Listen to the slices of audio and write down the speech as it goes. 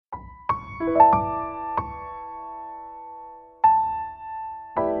Welcome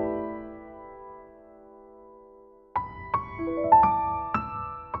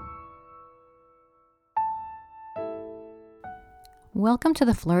to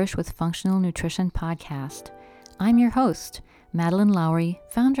the Flourish with Functional Nutrition podcast. I'm your host, Madeline Lowry,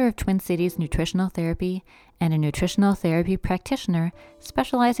 founder of Twin Cities Nutritional Therapy and a nutritional therapy practitioner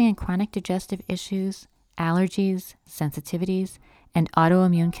specializing in chronic digestive issues, allergies, sensitivities, and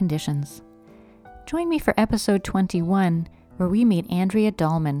autoimmune conditions. Join me for episode 21, where we meet Andrea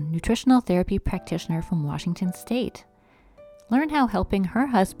Dahlman, nutritional therapy practitioner from Washington State. Learn how helping her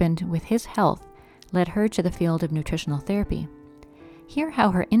husband with his health led her to the field of nutritional therapy. Hear how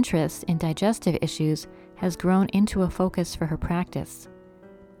her interest in digestive issues has grown into a focus for her practice.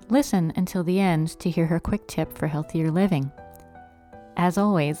 Listen until the end to hear her quick tip for healthier living. As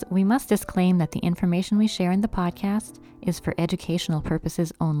always, we must disclaim that the information we share in the podcast is for educational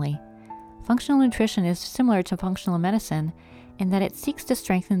purposes only. Functional nutrition is similar to functional medicine in that it seeks to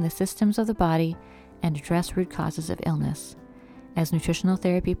strengthen the systems of the body and address root causes of illness. As nutritional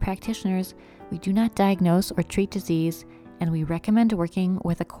therapy practitioners, we do not diagnose or treat disease, and we recommend working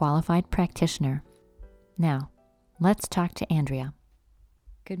with a qualified practitioner. Now, let's talk to Andrea.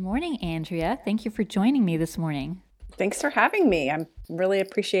 Good morning, Andrea. Thank you for joining me this morning. Thanks for having me. I really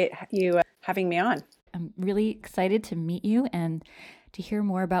appreciate you having me on. I'm really excited to meet you and to hear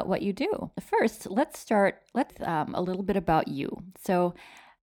more about what you do. First, let's start a little bit about you. So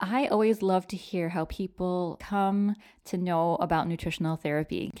I always love to hear how people come to know about nutritional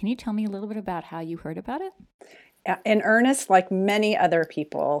therapy. Can you tell me a little bit about how you heard about it? In earnest, like many other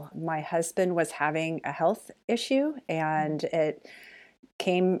people, my husband was having a health issue and it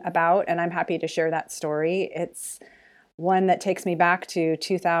came about, and I'm happy to share that story. It's one that takes me back to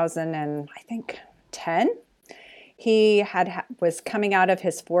 2010. He was coming out of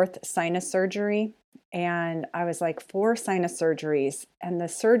his fourth sinus surgery, and I was like, 4 sinus surgeries. And the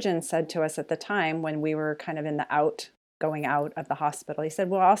surgeon said to us at the time, when we were kind of in the going out of the hospital, he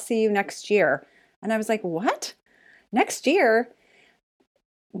said, "Well, I'll see you next year." And I was like, "What? Next year?"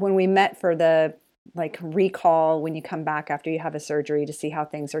 When we met for the recall, when you come back after you have a surgery to see how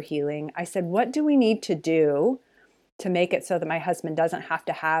things are healing, I said, "What do we need to do to make it so that my husband doesn't have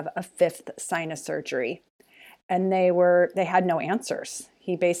to have a 5th sinus surgery?" And they had no answers.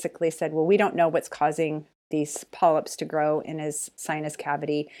 He basically said, "Well, we don't know what's causing these polyps to grow in his sinus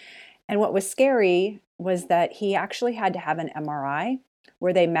cavity." And what was scary was that he actually had to have an MRI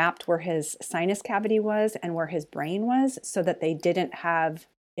where they mapped where his sinus cavity was and where his brain was so that they didn't have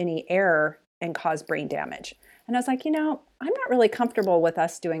any error and cause brain damage. And I was like, I'm not really comfortable with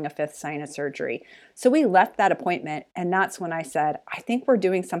us doing a 5th sinus surgery. So we left that appointment, and that's when I said, I think we're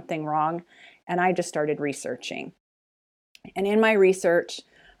doing something wrong. And I just started researching. And in my research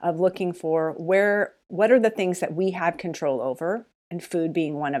of looking for what are the things that we have control over, and food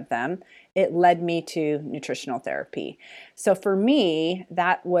being one of them, it led me to nutritional therapy. So for me,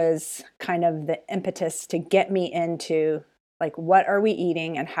 that was kind of the impetus to get me into what are we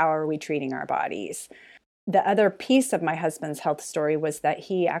eating and how are we treating our bodies. The other piece of my husband's health story was that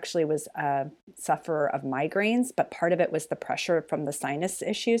he actually was a sufferer of migraines, but part of it was the pressure from the sinus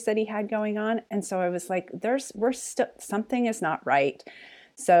issues that he had going on. And so I was like, something is not right.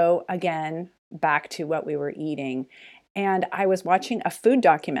 So again, back to what we were eating. And I was watching a food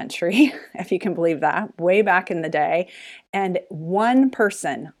documentary, if you can believe that, way back in the day. And one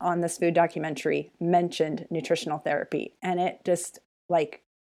person on this food documentary mentioned nutritional therapy. And it just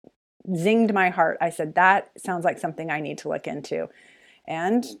zinged my heart. I said, that sounds like something I need to look into.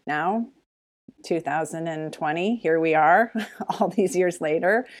 And now, 2020, here we are, all these years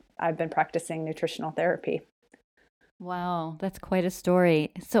later, I've been practicing nutritional therapy. Wow, that's quite a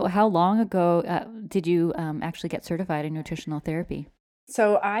story. So how long ago did you actually get certified in nutritional therapy?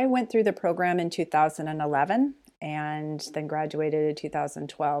 So I went through the program in 2011 and then graduated in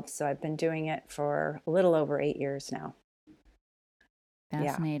 2012. So I've been doing it for a little over 8 years now.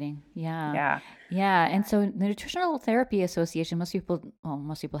 Fascinating. Yeah. And so the Nutritional Therapy Association, most people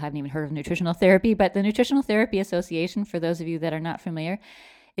haven't even heard of nutritional therapy, but the Nutritional Therapy Association, for those of you that are not familiar,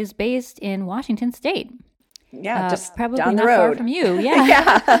 is based in Washington State. Yeah, just probably down the not road. Far from you.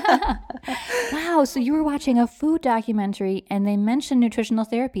 Yeah. Wow. So you were watching a food documentary and they mentioned nutritional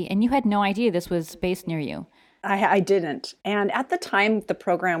therapy and you had no idea this was based near you. I didn't. And at the time, the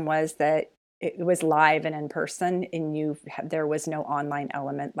program was that it was live and in person, and there was no online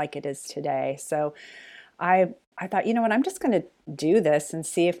element like it is today. So I thought, you know what, I'm just going to do this and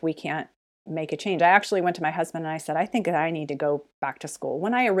see if we can't make a change. I actually went to my husband and I said, I think that I need to go back to school.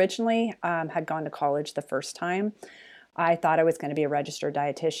 When I originally had gone to college the first time, I thought I was going to be a registered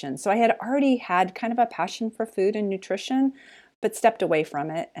dietitian. So I had already had kind of a passion for food and nutrition, but stepped away from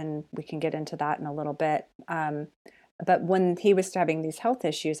it. And we can get into that in a little bit. But when he was having these health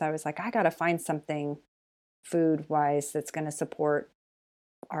issues, I was like, I got to find something food wise that's going to support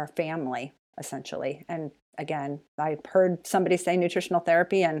our family, essentially. And again, I heard somebody say nutritional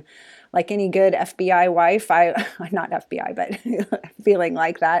therapy, and like any good FBI wife, not FBI, but feeling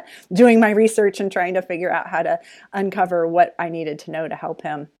like that, doing my research and trying to figure out how to uncover what I needed to know to help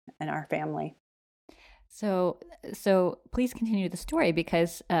him and our family. So please continue the story,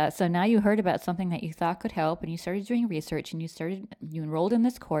 because so now you heard about something that you thought could help, and you started doing research, and you enrolled in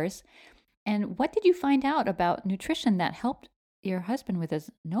this course. And what did you find out about nutrition that helped your husband with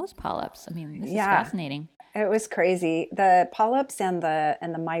his nose polyps? I mean, this is fascinating. It was crazy. The polyps and the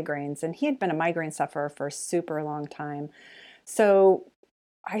migraines, and he had been a migraine sufferer for a super long time. So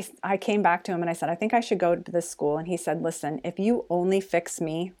I came back to him and I said, I think I should go to this school. And he said, listen, if you only fix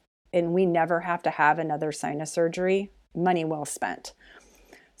me and we never have to have another sinus surgery, money well spent.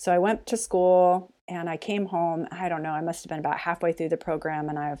 So I went to school and I came home. I don't know, I must have been about halfway through the program.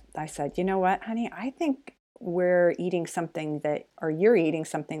 And I said, you know what, honey, I think we're eating something that, or you're eating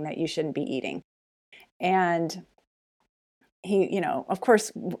something that you shouldn't be eating. And he, of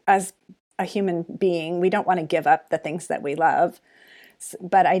course, as a human being, we don't want to give up the things that we love.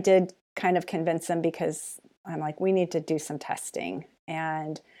 But I did kind of convince him, because I'm like, we need to do some testing.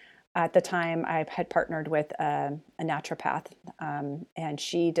 And at the time, I had partnered with a naturopath, and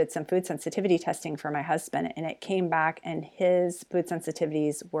she did some food sensitivity testing for my husband. And it came back, and his food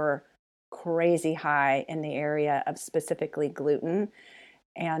sensitivities were crazy high in the area of specifically gluten.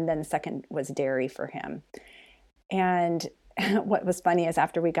 And then the second was dairy for him. And what was funny is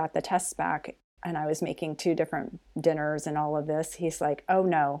after we got the tests back and I was making 2 different dinners and all of this, he's like, oh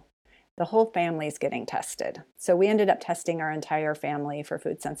no, the whole family's getting tested. So we ended up testing our entire family for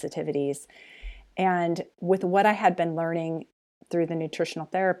food sensitivities. And with what I had been learning through the Nutritional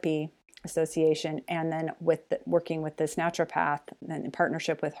Therapy Association, and then working with this naturopath and in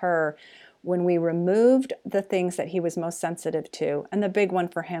partnership with her, when we removed the things that he was most sensitive to, and the big one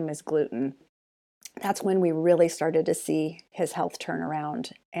for him is gluten, that's when we really started to see his health turn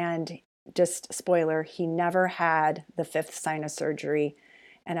around. And just spoiler, he never had the 5th sinus surgery.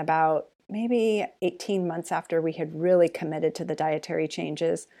 And about maybe 18 months after we had really committed to the dietary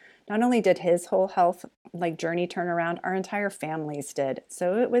changes, not only did his whole health journey turn around, our entire families did.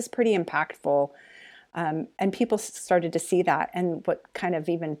 So it was pretty impactful. And people started to see that. And what kind of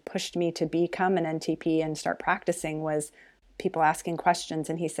even pushed me to become an NTP and start practicing was people asking questions.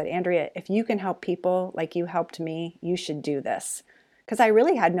 And he said, Andrea, if you can help people like you helped me, you should do this. Because I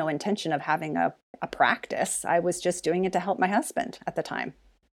really had no intention of having a practice. I was just doing it to help my husband at the time.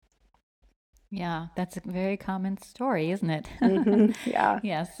 Yeah, that's a very common story, isn't it? Mm-hmm. Yeah.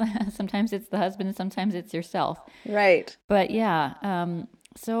 Yes. Sometimes it's the husband and sometimes it's yourself. Right. But yeah,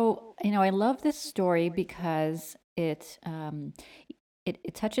 so, I love this story because it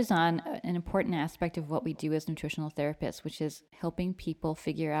touches on an important aspect of what we do as nutritional therapists, which is helping people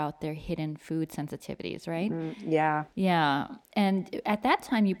figure out their hidden food sensitivities, right? Yeah. Yeah. And at that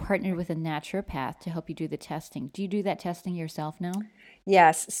time, you partnered with a naturopath to help you do the testing. Do you do that testing yourself now?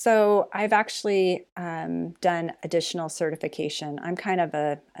 Yes. So I've actually done additional certification. I'm kind of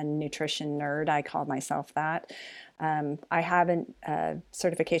a nutrition nerd. I call myself that. I have a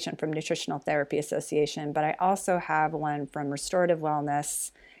certification from Nutritional Therapy Association, but I also have one from Restorative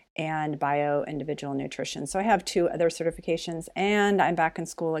Wellness and Bio Individual Nutrition. So I have 2 other certifications, and I'm back in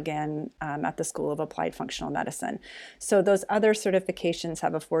school again at the School of Applied Functional Medicine. So those other certifications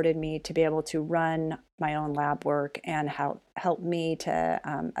have afforded me to be able to run my own lab work and help me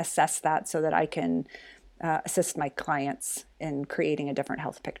to assess that so that I can assist my clients in creating a different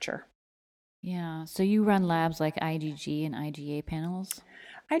health picture. Yeah. So you run labs like IgG and IgA panels?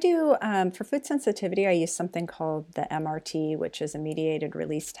 I do. For food sensitivity, I use something called the MRT, which is a mediated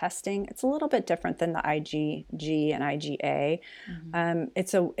release testing. It's a little bit different than the IgG and IgA. Mm-hmm.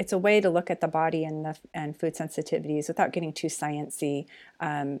 It's a way to look at the body and food sensitivities without getting too sciencey.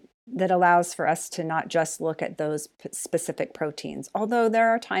 That allows for us to not just look at those specific proteins, although there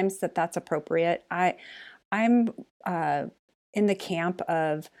are times that that's appropriate. I'm in the camp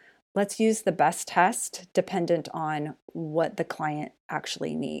of let's use the best test dependent on what the client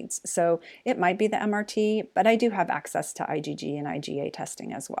actually needs. So it might be the MRT, but I do have access to IgG and IgA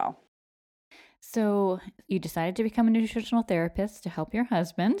testing as well. So you decided to become a nutritional therapist to help your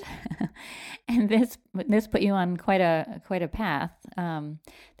husband, and this put you on quite a path.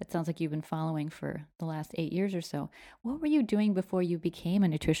 That sounds like you've been following for the last 8 years or so. What were you doing before you became a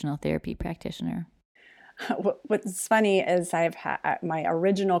nutritional therapy practitioner? What's funny is I've had my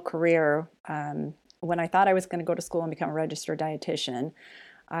original career, when I thought I was going to go to school and become a registered dietitian,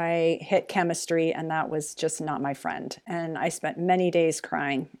 I hit chemistry, and that was just not my friend. And I spent many days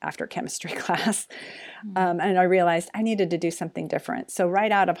crying after chemistry class. And I realized I needed to do something different. So,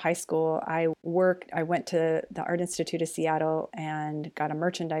 right out of high school, I went to the Art Institute of Seattle and got a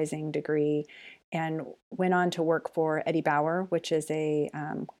merchandising degree and went on to work for Eddie Bauer, which is a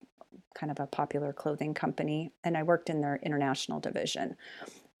kind of a popular clothing company. And I worked in their international division,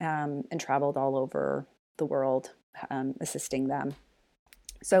 and traveled all over the world, assisting them.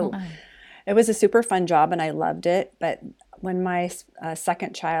 So it was a super fun job and I loved it. But when my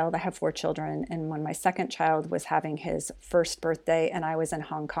second child, I have 4 children, and when my second child was having his first birthday and I was in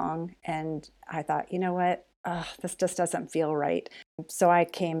Hong Kong, and I thought, you know what? This just doesn't feel right. So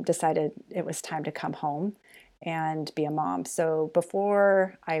decided it was time to come home and be a mom. So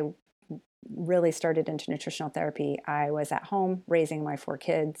before I really started into nutritional therapy, I was at home raising my 4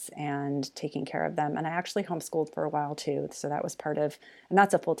 kids and taking care of them. And I actually homeschooled for a while too. So that was and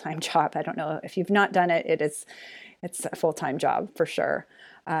that's a full-time job. I don't know if you've not done it, it's a full-time job for sure.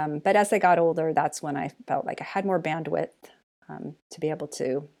 But as I got older, that's when I felt like I had more bandwidth to be able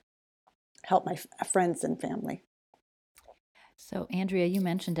to help my friends and family. So, Andrea, you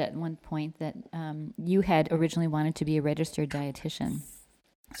mentioned at one point that you had originally wanted to be a registered dietitian.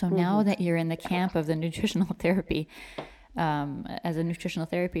 So now that you're in the camp of the nutritional therapy, as a nutritional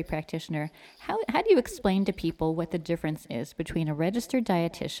therapy practitioner, how do you explain to people what the difference is between a registered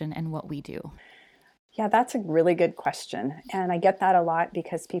dietitian and what we do? Yeah, that's a really good question. And I get that a lot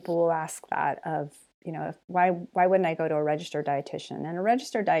because people will ask that of, why wouldn't I go to a registered dietitian? And a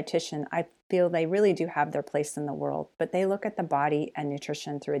registered dietitian, I feel they really do have their place in the world, but they look at the body and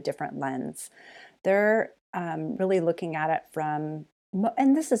nutrition through a different lens. They're really looking at it from,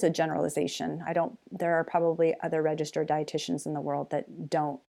 and this is a generalization. There are probably other registered dietitians in the world that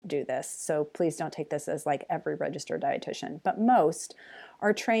don't do this. So please don't take this as like every registered dietitian, but most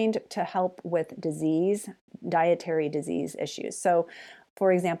are trained to help with dietary disease issues. So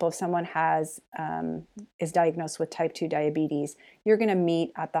for example, if someone is diagnosed with type 2 diabetes, you're going to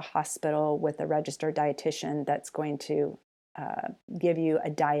meet at the hospital with a registered dietitian that's going to give you a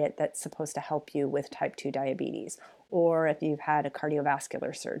diet that's supposed to help you with type 2 diabetes. Or if you've had a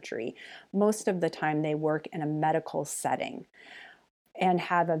cardiovascular surgery, most of the time they work in a medical setting and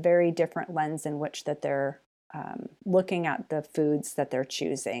have a very different lens in which that they're looking at the foods that they're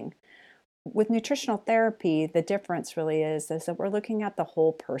choosing. With nutritional therapy, the difference really is that we're looking at the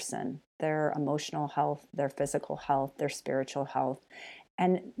whole person, their emotional health, their physical health, their spiritual health.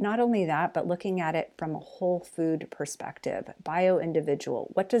 And not only that, but looking at it from a whole food perspective,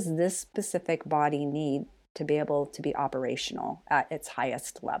 bio-individual. What does this specific body need to be able to be operational at its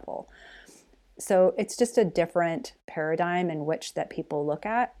highest level? So it's just a different paradigm in which that people look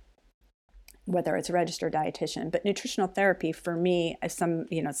at, whether it's a registered dietitian. But nutritional therapy for me,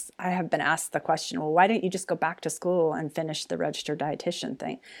 I have been asked the question, well, why don't you just go back to school and finish the registered dietitian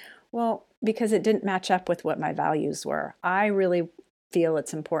thing? Well, because it didn't match up with what my values were. I really feel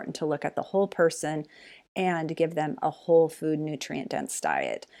it's important to look at the whole person and give them a whole food, nutrient-dense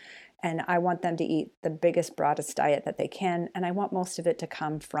diet. And I want them to eat the biggest, broadest diet that they can. And I want most of it to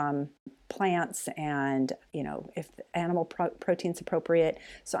come from plants and, if animal protein's appropriate.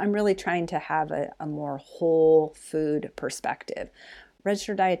 So I'm really trying to have a more whole food perspective.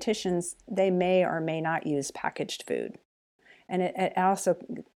 Registered dietitians, they may or may not use packaged food. And it also,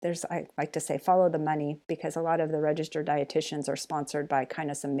 I like to say, follow the money, because a lot of the registered dietitians are sponsored by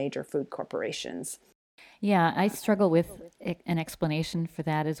kind of some major food corporations. Yeah, I struggle with an explanation for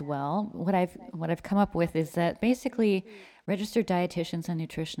that as well. What I've come up with is that basically registered dietitians and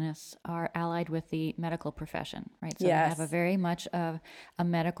nutritionists are allied with the medical profession, right? So Yes. They have a very much of a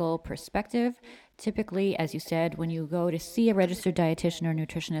medical perspective. Typically, as you said, when you go to see a registered dietitian or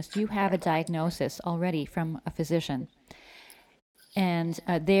nutritionist, you have a diagnosis already from a physician. And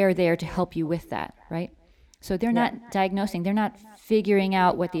they're there to help you with that, right? So they're not diagnosing, they're not figuring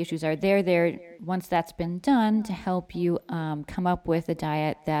out what the issues are. They're there, once that's been done, to help you come up with a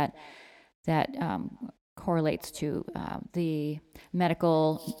diet that correlates to the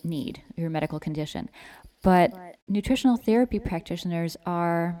medical need, your medical condition. But nutritional therapy practitioners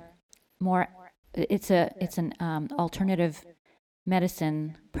are more, it's an alternative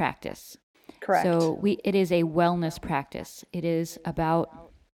medicine practice. Correct. So it is a wellness practice. It is about,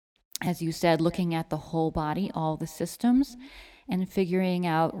 as you said, looking at the whole body, all the systems, and figuring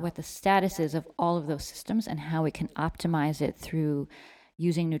out what the status is of all of those systems and how we can optimize it through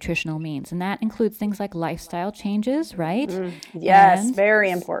using nutritional means. And that includes things like lifestyle changes, right? Yes, and,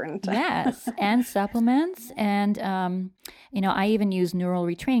 very important. Yes, and supplements. And, I even use neural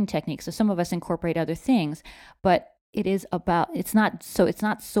retraining techniques. So some of us incorporate other things, but it's not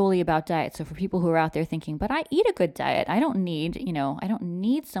solely about diet. So for people who are out there thinking, but I eat a good diet, I don't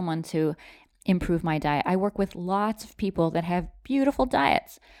need someone to improve my diet. I work with lots of people that have beautiful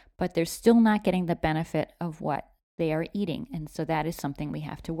diets, but they're still not getting the benefit of what they are eating. And so that is something we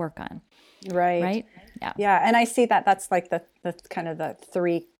have to work on. Right. Yeah. Yeah. And I see that that's like the kind of the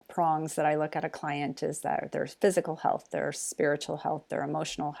three prongs that I look at a client is that there's physical health, there's spiritual health, their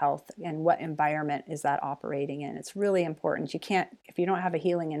emotional health, and what environment is that operating in. It's really important. If you don't have a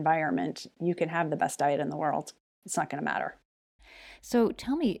healing environment, you can have the best diet in the world. It's not going to matter. So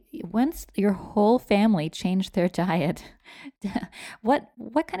tell me, once your whole family changed their diet, what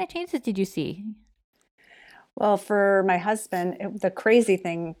kind of changes did you see? Well, for my husband, the crazy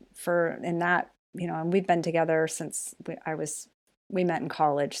thing and we've been together since we met in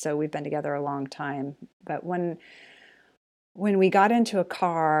college, so we've been together a long time. But when we got into a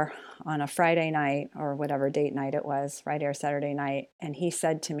car on a Friday night or whatever date night it was, Friday or Saturday night, and he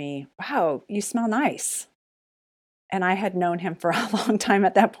said to me, "Wow, you smell nice." And I had known him for a long time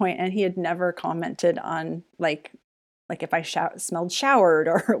at that point, and he had never commented on like if I smelled showered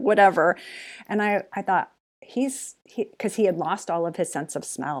or whatever. And I thought because he had lost all of his sense of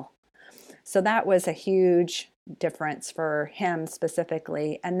smell. So that was a huge difference for him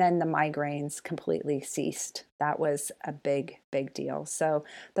specifically. And then the migraines completely ceased. That was a big, big deal. So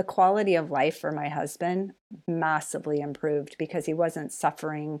the quality of life for my husband massively improved because he wasn't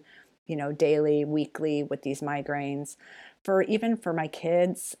suffering, daily, weekly with these migraines. Even for my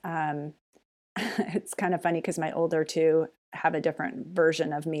kids, it's kind of funny because my older two have a different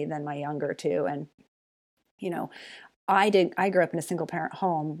version of me than my younger two. And, I grew up in a single parent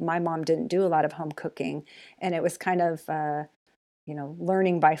home. My mom didn't do a lot of home cooking. And it was kind of,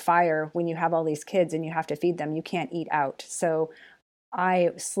 learning by fire. When you have all these kids and you have to feed them, you can't eat out. So I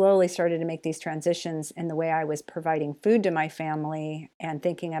slowly started to make these transitions in the way I was providing food to my family and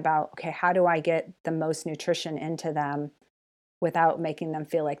thinking about, okay, how do I get the most nutrition into them without making them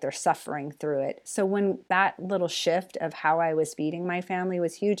feel like they're suffering through it? So when that little shift of how I was feeding my family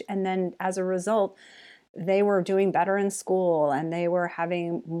was huge. And then as a result, they were doing better in school and they were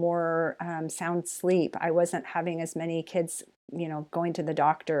having more sound sleep. I wasn't having as many kids, going to the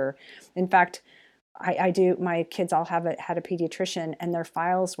doctor. In fact, my kids all had a pediatrician and their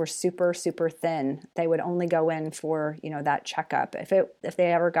files were super, super thin. They would only go in for, that checkup. If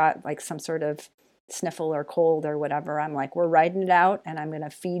they ever got like some sort of sniffle or cold or whatever, I'm like, we're riding it out and I'm going to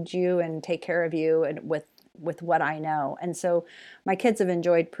feed you and take care of you and with what I know. And so my kids have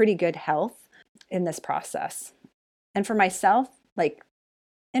enjoyed pretty good health in this process. And for myself, like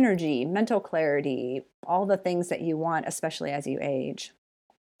energy, mental clarity, all the things that you want, especially as you age.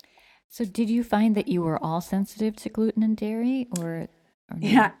 So did you find that you were all sensitive to gluten and dairy or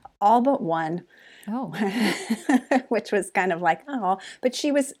Yeah, all but one. Oh. Which was kind of like, but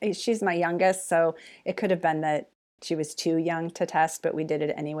she's my youngest, so it could have been that she was too young to test, but we did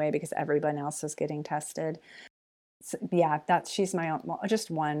it anyway because everyone else was getting tested. So, yeah, she's my own, just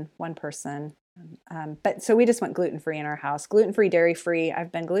one person. But so we just went gluten-free in our house, gluten-free, dairy-free.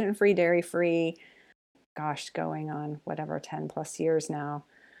 I've been gluten-free, dairy-free, going on whatever, 10 plus years now.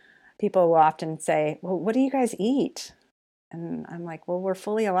 People will often say, well, what do you guys eat? And I'm like, well, we're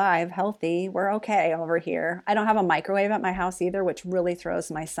fully alive, healthy. We're okay over here. I don't have a microwave at my house either, which really throws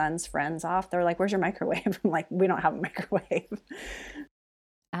my son's friends off. They're like, where's your microwave? I'm like, we don't have a microwave.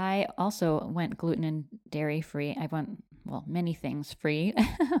 I also went gluten and dairy free. I went, many things free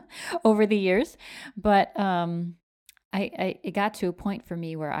over the years, but it got to a point for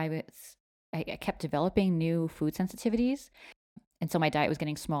me where I kept developing new food sensitivities. And so my diet was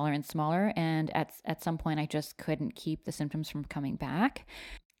getting smaller and smaller. And at some point, I just couldn't keep the symptoms from coming back.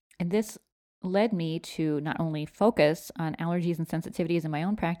 And this led me to not only focus on allergies and sensitivities in my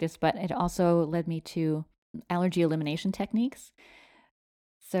own practice, but it also led me to allergy elimination techniques.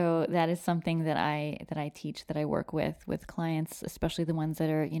 So that is something that I teach, that I work with clients, especially the ones that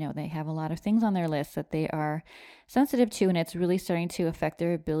are, they have a lot of things on their list that they are sensitive to, and it's really starting to affect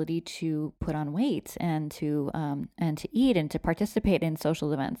their ability to put on weight and to eat and to participate in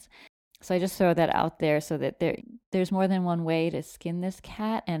social events. So I just throw that out there so that there's more than one way to skin this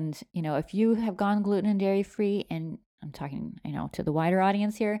cat. And, if you have gone gluten and dairy free, and I'm talking, to the wider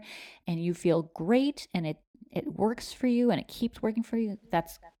audience here, and you feel great and it works for you and it keeps working for you,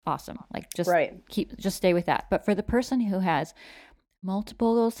 that's awesome. Like just stay with that. But for the person who has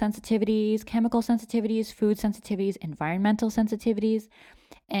multiple sensitivities, chemical sensitivities, food sensitivities, environmental sensitivities,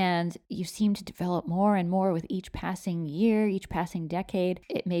 and you seem to develop more and more with each passing year, each passing decade.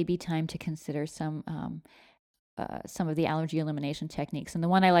 It may be time to consider some of the allergy elimination techniques. And the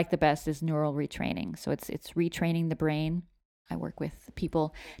one I like the best is neural retraining. So it's retraining the brain. I work with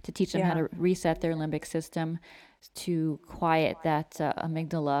people to teach them how to reset their limbic system to quiet that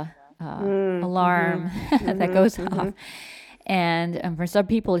amygdala alarm that goes off. And for some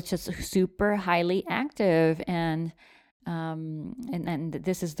people, it's just super highly active, and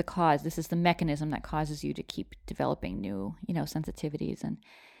this is the cause. This is the mechanism that causes you to keep developing new, sensitivities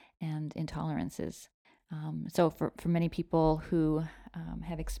and intolerances. So for many people who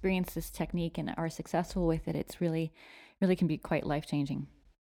have experienced this technique and are successful with it, it's really can be quite life-changing.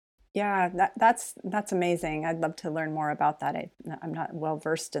 Yeah, that's amazing. I'd love to learn more about that. I'm not well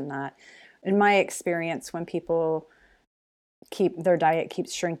versed in that. In my experience, when people their diet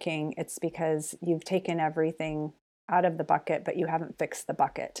keeps shrinking, it's because you've taken everything out of the bucket, but you haven't fixed the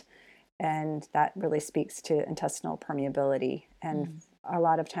bucket. And that really speaks to intestinal permeability. And a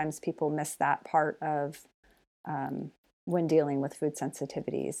lot of times people miss that part of when dealing with food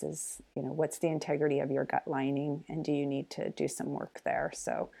sensitivities is, what's the integrity of your gut lining, and do you need to do some work there?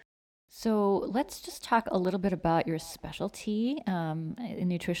 So let's just talk a little bit about your specialty in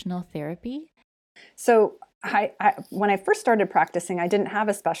nutritional therapy. So when I first started practicing, I didn't have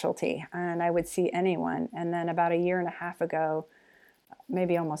a specialty, and I would see anyone. And then about a year and a half ago,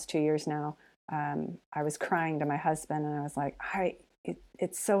 maybe almost 2 years now, I was crying to my husband, and I was like,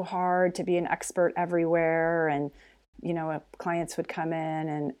 it's so hard to be an expert everywhere. And, clients would come in,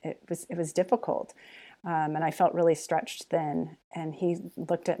 and it was difficult. And I felt really stretched thin. And he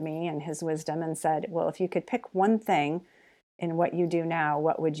looked at me and his wisdom and said, well, if you could pick one thing in what you do now,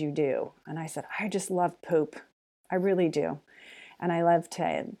 what would you do? And I said, I just love poop. I really do. And I love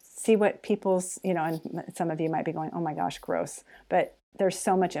to see what people's, and some of you might be going, oh my gosh, gross. But there's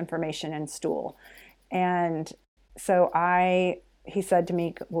so much information in stool. And so he said to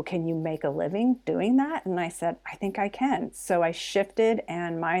me, well, can you make a living doing that? And I said, I think I can. So I shifted,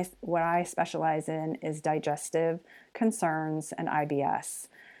 and what I specialize in is digestive concerns and IBS.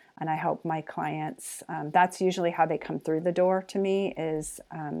 And I help my clients. That's usually how they come through the door to me, is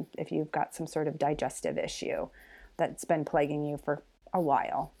if you've got some sort of digestive issue that's been plaguing you for a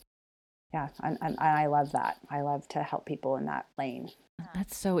while. Yeah, and I love that. I love to help people in that lane.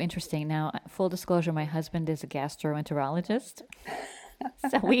 That's so interesting. Now, full disclosure, my husband is a gastroenterologist.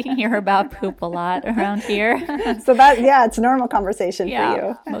 So we hear about poop a lot around here. So it's a normal conversation for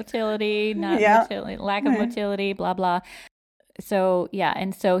you. Motility, motility, lack of motility, blah, blah. So,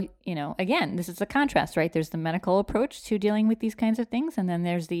 and so, again, this is a contrast, right? There's the medical approach to dealing with these kinds of things, and then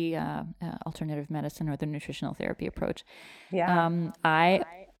there's the alternative medicine or the nutritional therapy approach. Yeah.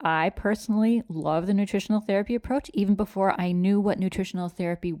 I personally love the nutritional therapy approach. Even before I knew what nutritional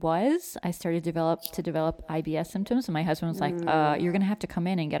therapy was, I started to develop IBS symptoms. And my husband was like, you're going to have to come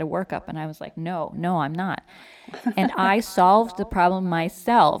in and get a workup. And I was like, no, I'm not. And I solved the problem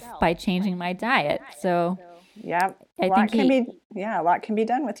myself by changing my diet. So yeah, a lot can be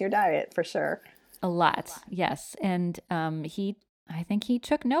done with your diet for sure. A lot, yes. And I think he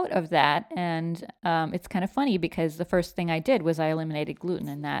took note of that. And it's kind of funny because the first thing I did was I eliminated gluten,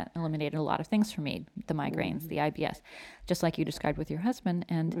 and that eliminated a lot of things for me, the migraines, the IBS, just like you described with your husband.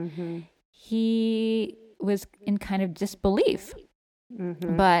 And he was in kind of disbelief.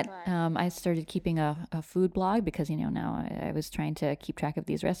 But I started keeping a food blog because, now I was trying to keep track of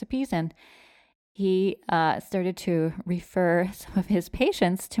these recipes, and he started to refer some of his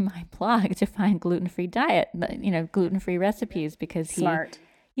patients to my blog to find gluten-free diet, gluten-free recipes, because he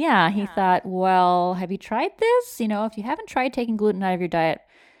thought, well, have you tried this? If you haven't tried taking gluten out of your diet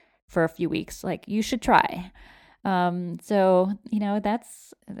for a few weeks, you should try. So,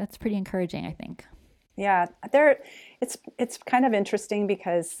 that's pretty encouraging, I think. Yeah, it's kind of interesting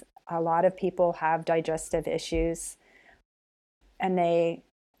because a lot of people have digestive issues, and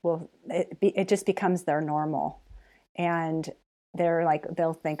it just becomes their normal, and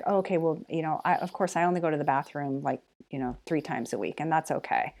they'll think, oh, okay, well, of course I only go to the bathroom 3 times a week, and that's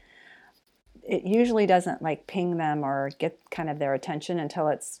okay. It usually doesn't ping them or get kind of their attention until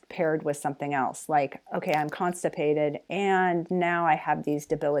it's paired with something else. Okay, I'm constipated, and now I have these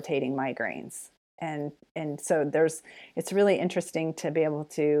debilitating migraines. And so it's really interesting to be able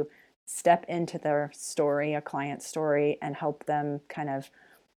to step into their story, a client's story, and help them kind of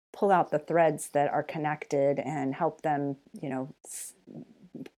pull out the threads that are connected and help them,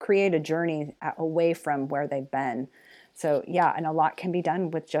 create a journey away from where they've been. So and a lot can be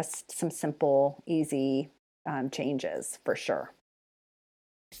done with just some simple, easy changes for sure.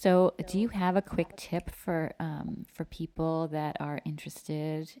 So, do you have a quick tip for people that are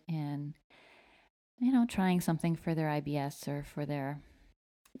interested in, trying something for their IBS or for their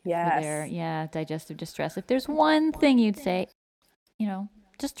Yes. digestive distress? If there's one thing you'd say, you know,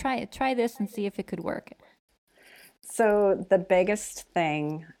 just try this and see if it could work. So the biggest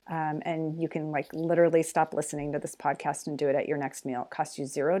thing, and you can like literally stop listening to this podcast and do it at your next meal. It costs you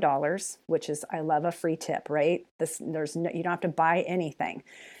 $0, which is, I love a free tip, right? You don't have to buy anything.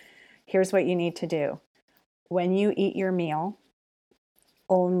 Here's what you need to do. When you eat your meal,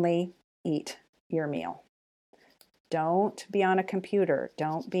 only eat your meal. Don't be on a computer.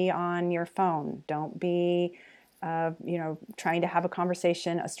 Don't be on your phone. Don't be, trying to have a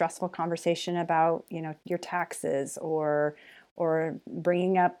conversation, a stressful conversation about, your taxes or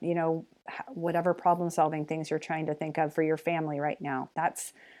bringing up, whatever problem solving things you're trying to think of for your family right now.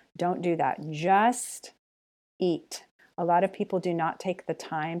 Don't do that. Just eat. A lot of people do not take the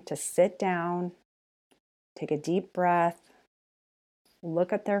time to sit down, take a deep breath,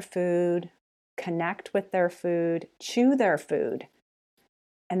 look at their food, connect with their food, chew their food,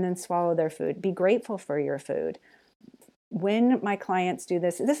 and then swallow their food. Be grateful for your food. When my clients do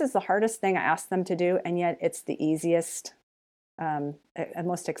this is the hardest thing I ask them to do, and yet it's the easiest and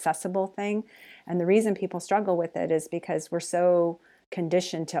most accessible thing. And the reason people struggle with it is because we're so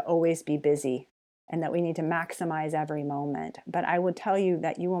conditioned to always be busy and that we need to maximize every moment. But I would tell you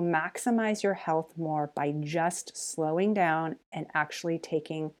that you will maximize your health more by just slowing down and actually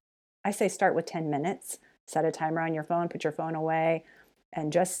taking, I say start with 10 minutes, set a timer on your phone, put your phone away,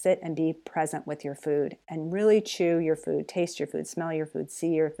 and just sit and be present with your food and really chew your food, taste your food, smell your food,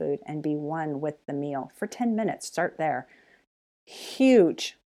 see your food, and be one with the meal for 10 minutes. Start there.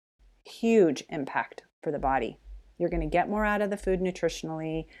 Huge, huge impact for the body. You're going to get more out of the food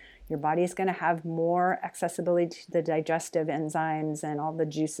nutritionally. Your body is going to have more accessibility to the digestive enzymes and all the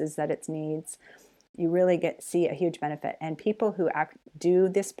juices that it needs. You really see a huge benefit. And people who do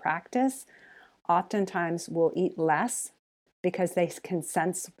this practice oftentimes will eat less because they can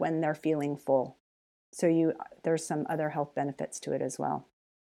sense when they're feeling full. So there's some other health benefits to it as well.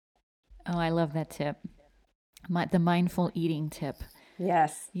 Oh, I love that tip. The mindful eating tip.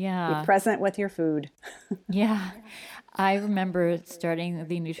 Yes. Yeah. Be present with your food. Yeah. I remember starting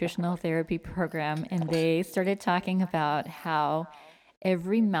the nutritional therapy program, and they started talking about how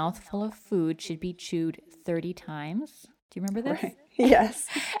every mouthful of food should be chewed 30 times. Do you remember this? Right. Yes.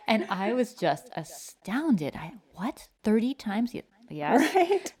 And I was just astounded. What? 30 times? Yes.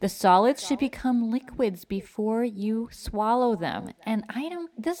 Right. The solids should become liquids before you swallow them. And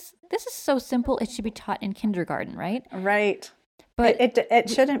this is so simple. It should be taught in kindergarten, right? Right. But it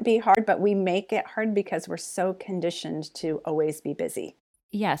shouldn't be hard, but we make it hard because we're so conditioned to always be busy.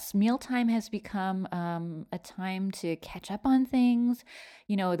 Yes, mealtime has become a time to catch up on things.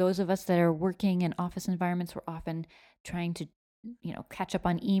 Those of us that are working in office environments, we're often trying to, catch up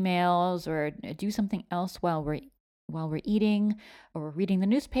on emails or do something else while we're eating, or we're reading the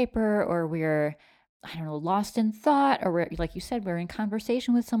newspaper, or we're, I don't know, lost in thought, or we're, like you said, we're in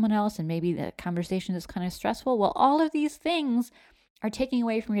conversation with someone else and maybe the conversation is kind of stressful. Well, all of these things are taking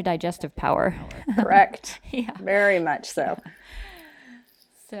away from your digestive power. Correct. Yeah. Very much so.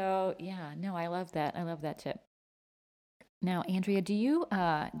 So, yeah, no, I love that. I love that tip. Now, Andrea, do you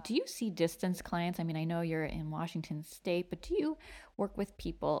see distance clients? I mean, I know you're in Washington State, but do you work with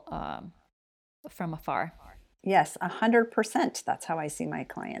people from afar? Yes, 100%. That's how I see my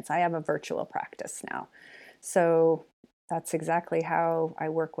clients. I have a virtual practice now. So that's exactly how I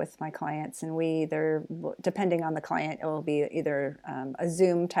work with my clients. And depending on the client, it will be either a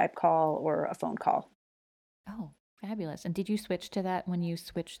Zoom type call or a phone call. Oh, fabulous. And did you switch to that when you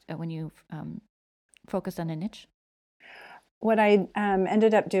focused on a niche? What I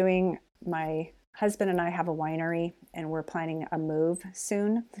ended up doing, my husband and I have a winery and we're planning a move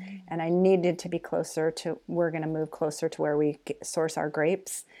soon. Mm-hmm. And I needed to be we're going to move closer to where we source our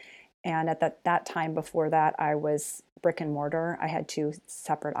grapes. And at that time before that, I was brick and mortar. I had 2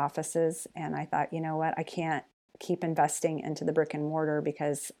 separate offices. And I thought, you know what, I can't keep investing into the brick and mortar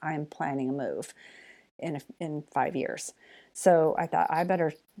because I'm planning a move in 5 years. So I thought I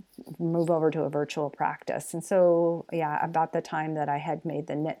better move over to a virtual practice. And so, yeah, about the time that I had made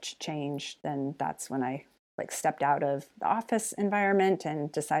the niche change, then that's when I stepped out of the office environment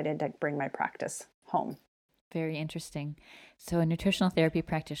and decided to bring my practice home. Very interesting. So a nutritional therapy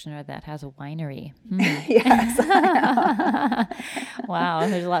practitioner that has a winery. Yes. Wow,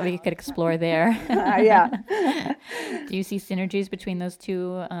 there's a lot we could explore there. Yeah. Do you see synergies between those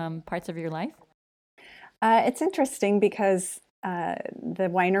two parts of your life? It's interesting because the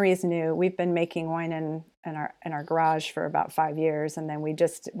winery is new. We've been making wine in our garage for about 5 years, and then we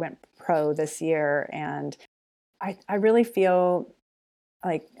just went pro this year. And I really feel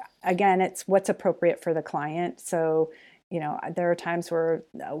like, again, it's what's appropriate for the client. So, there are times where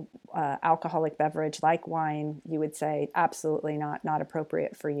alcoholic beverage like wine, you would say absolutely not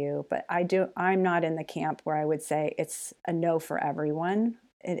appropriate for you. But I'm not in the camp where I would say it's a no for everyone.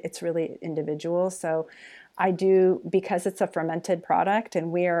 It's really individual. So I do, because it's a fermented product,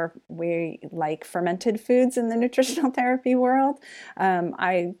 and we like fermented foods in the nutritional therapy world.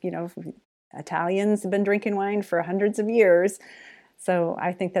 Italians have been drinking wine for hundreds of years. So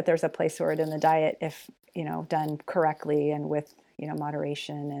I think that there's a place for it in the diet if, done correctly and with,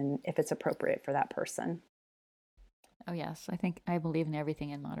 moderation, and if it's appropriate for that person. Oh, yes. I believe in everything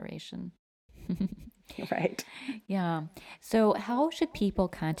in moderation. Right. Yeah. So how should people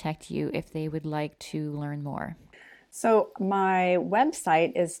contact you if they would like to learn more? So my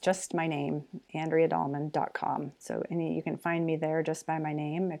website is just my name, AndreaDahlman.com. So you can find me there just by my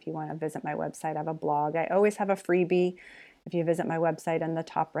name. If you want to visit my website, I have a blog. I always have a freebie. If you visit my website in the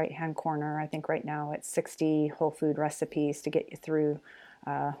top right-hand corner, I think right now it's 60 whole food recipes to get you through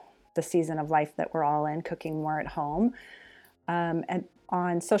the season of life that we're all in, cooking more at home. And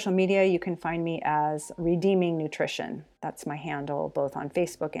on social media, you can find me as Redeeming Nutrition. That's my handle, both on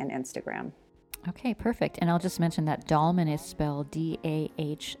Facebook and Instagram. Okay, perfect. And I'll just mention that Dahlman is spelled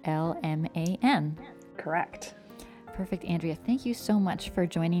Dahlman. Correct. Perfect, Andrea. Thank you so much for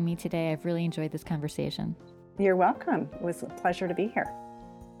joining me today. I've really enjoyed this conversation. You're welcome. It was a pleasure to be here.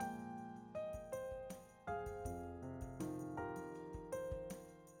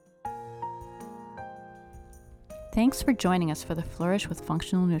 Thanks for joining us for the Flourish with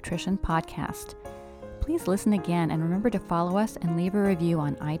Functional Nutrition podcast. Please listen again and remember to follow us and leave a review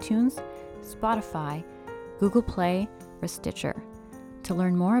on iTunes, Spotify, Google Play, or Stitcher. To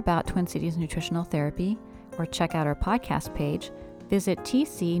learn more about Twin Cities Nutritional Therapy or check out our podcast page, visit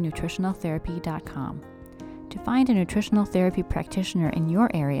tcnutritionaltherapy.com. To find a nutritional therapy practitioner in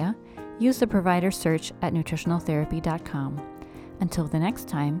your area, use the provider search at nutritionaltherapy.com. Until the next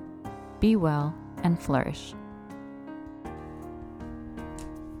time, be well and flourish.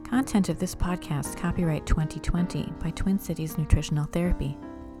 Content of this podcast copyright 2020 by Twin Cities Nutritional Therapy.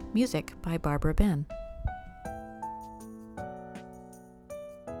 Music by Barbara Ben.